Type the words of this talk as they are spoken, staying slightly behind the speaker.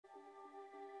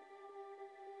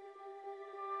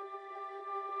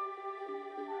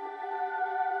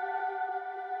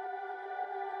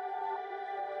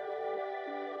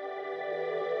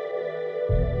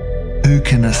Who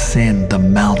can ascend the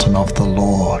mountain of the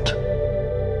Lord?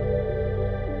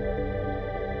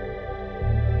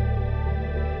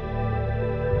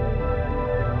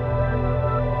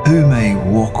 Who may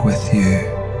walk with you?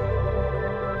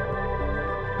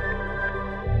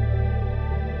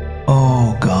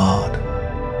 Oh God,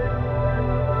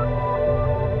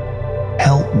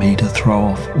 help me to throw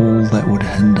off all that would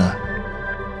hinder.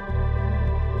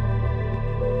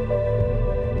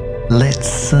 Let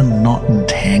sin not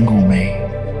entangle me.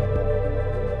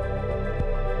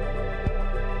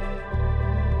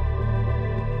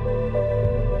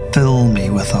 Fill me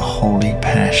with a holy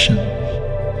passion.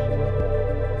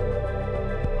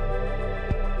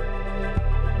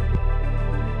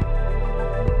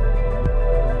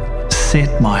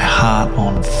 Set my heart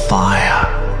on fire.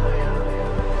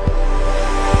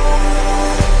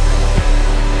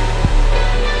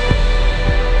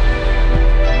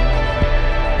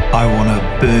 I want to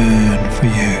burn for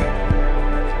you.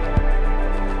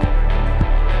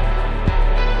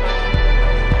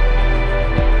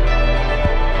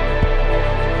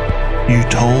 You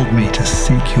told me to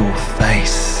seek your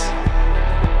face.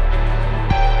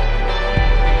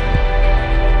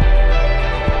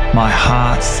 My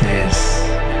heart says,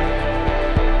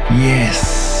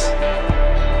 yes,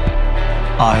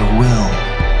 I will.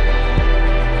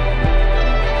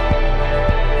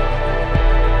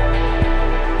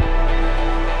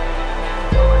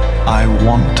 I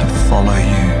want to follow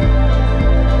you.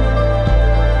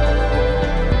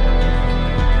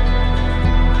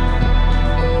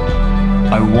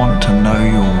 I want to know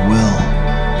your will.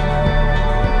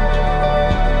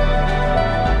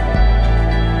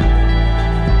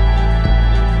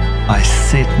 I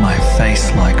set my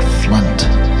face like flint.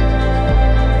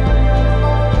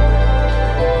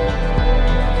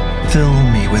 Fill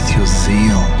me with your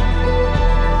zeal.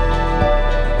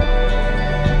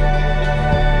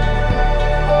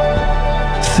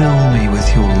 Fill me with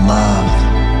your love.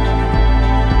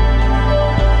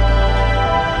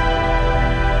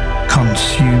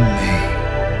 Consume me.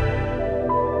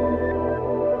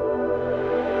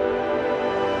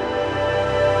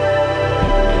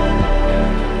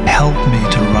 Help me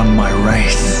to run my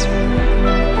race.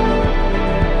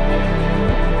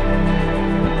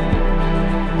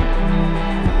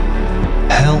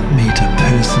 Help me to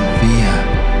persevere.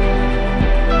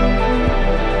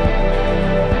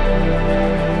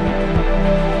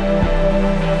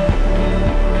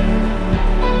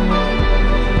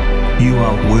 You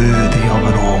are worthy of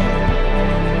it all.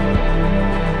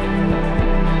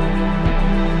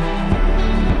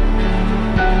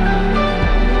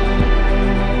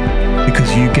 Because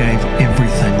you gave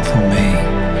everything for me.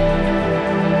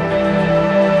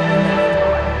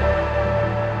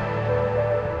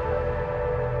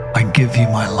 I give you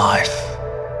my life.